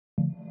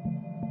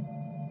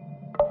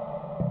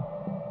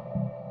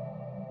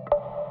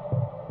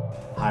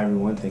Hi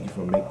everyone, thank you for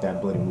Make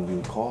That Bloody Movie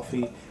with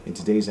Coffee. In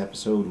today's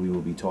episode, we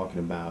will be talking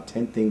about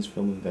 10 things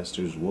film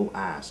investors will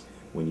ask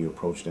when you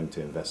approach them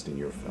to invest in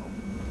your film.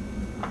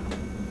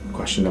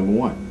 Question number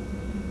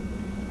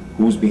 1,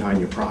 who's behind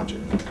your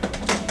project?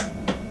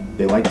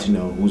 They like to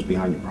know who's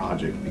behind your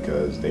project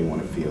because they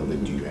want to feel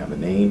that do you have a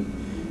name?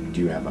 Do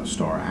you have a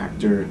star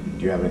actor?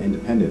 Do you have an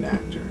independent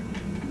actor?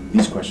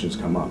 These questions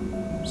come up.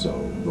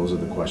 So those are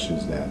the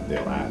questions that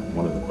they'll ask,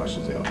 one of the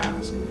questions they'll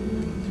ask.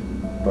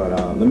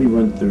 But let me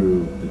run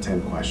through the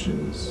 10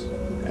 questions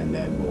and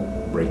then we'll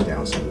break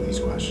down some of these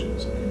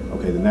questions.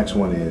 Okay, the next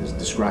one is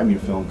describe your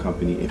film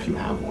company if you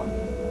have one.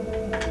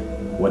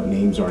 What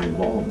names are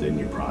involved in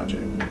your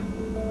project?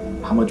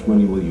 How much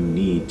money will you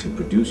need to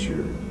produce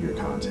your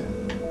content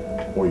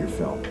or your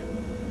film?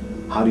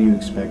 How do you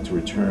expect to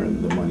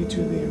return the money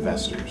to the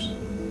investors?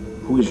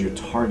 Who is your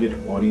target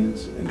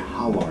audience and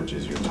how large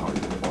is your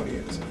target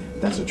audience?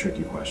 That's a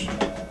tricky question.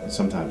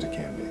 Sometimes it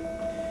can be.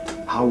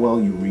 How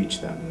well you reach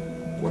them?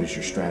 What is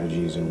your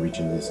strategies in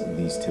reaching these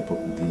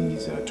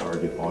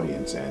target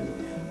audience and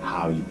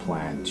how you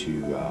plan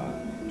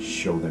to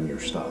show them your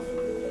stuff?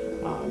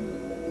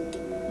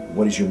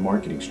 What is your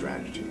marketing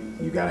strategy?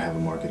 You got to have a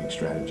marketing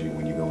strategy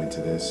when you go into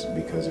this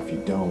because if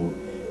you don't,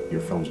 your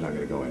film's not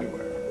going to go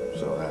anywhere.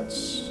 So that's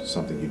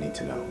something you need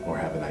to know or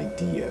have an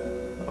idea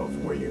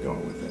of where you're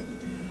going with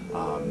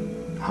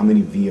it. How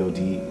many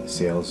VOD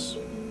sales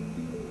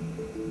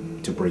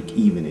to break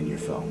even in your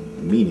film?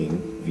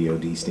 Meaning,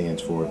 VOD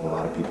stands for, if a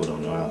lot of people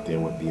don't know out there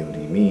what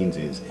VOD means,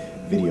 is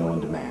video on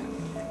demand.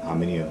 How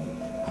many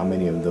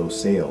of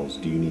those sales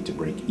do you need to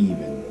break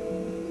even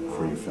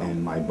for your film?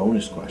 And my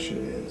bonus question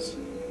is,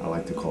 I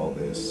like to call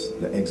this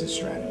the exit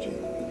strategy.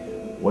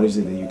 What is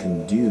it that you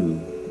can do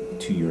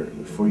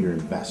for your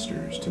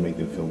investors to make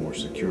them feel more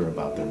secure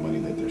about their money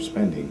that they're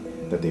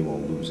spending, that they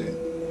won't lose it?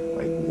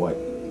 Like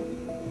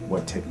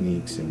what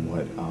techniques and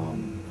what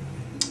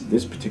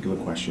this particular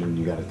question,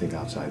 you got to think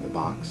outside the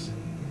box.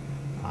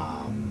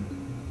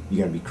 You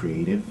got to be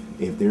creative.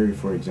 If they're,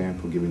 for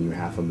example, giving you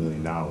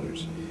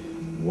 $500,000,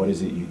 what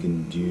is it you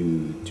can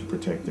do to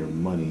protect their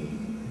money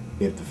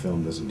if the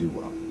film doesn't do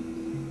well?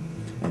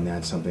 And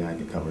that's something I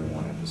could cover in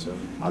one episode.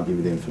 I'll give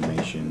you the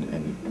information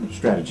and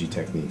strategy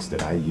techniques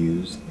that I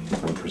use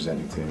when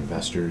presenting to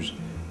investors,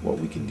 what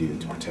we can do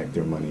to protect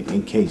their money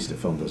in case the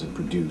film doesn't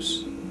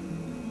produce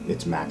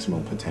its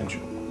maximum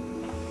potential.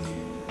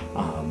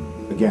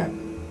 Again,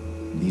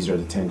 these are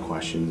the 10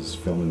 questions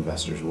film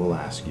investors will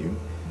ask you,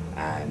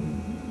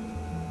 and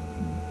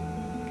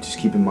just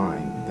keep in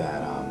mind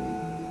that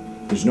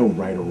there's no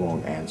right or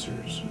wrong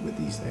answers with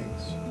these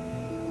things.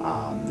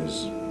 And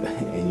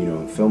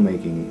in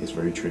filmmaking it's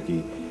very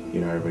tricky.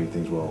 Everybody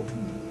thinks, well,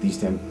 these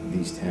 10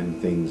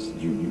 things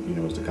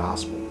is the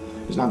gospel.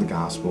 It's not the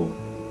gospel.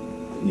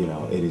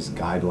 It is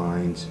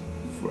guidelines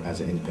as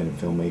an independent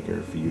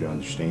filmmaker for you to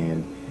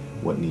understand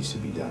what needs to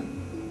be done.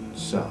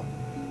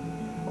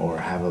 Or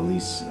have at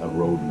least a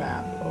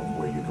roadmap of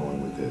where you're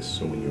going with this,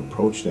 so when you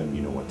approach them,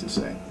 you know what to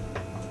say.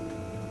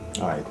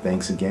 All right,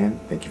 thanks again.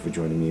 Thank you for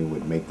joining me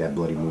with Make That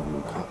Bloody Movie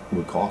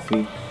with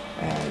Coffee.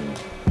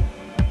 And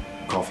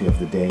coffee of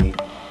the day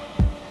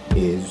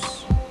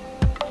is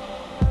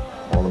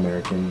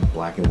All-American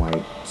Black and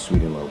White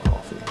Sweet and Low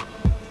Coffee.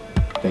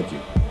 Thank you.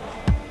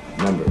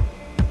 Remember,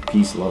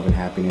 peace, love, and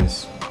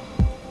happiness.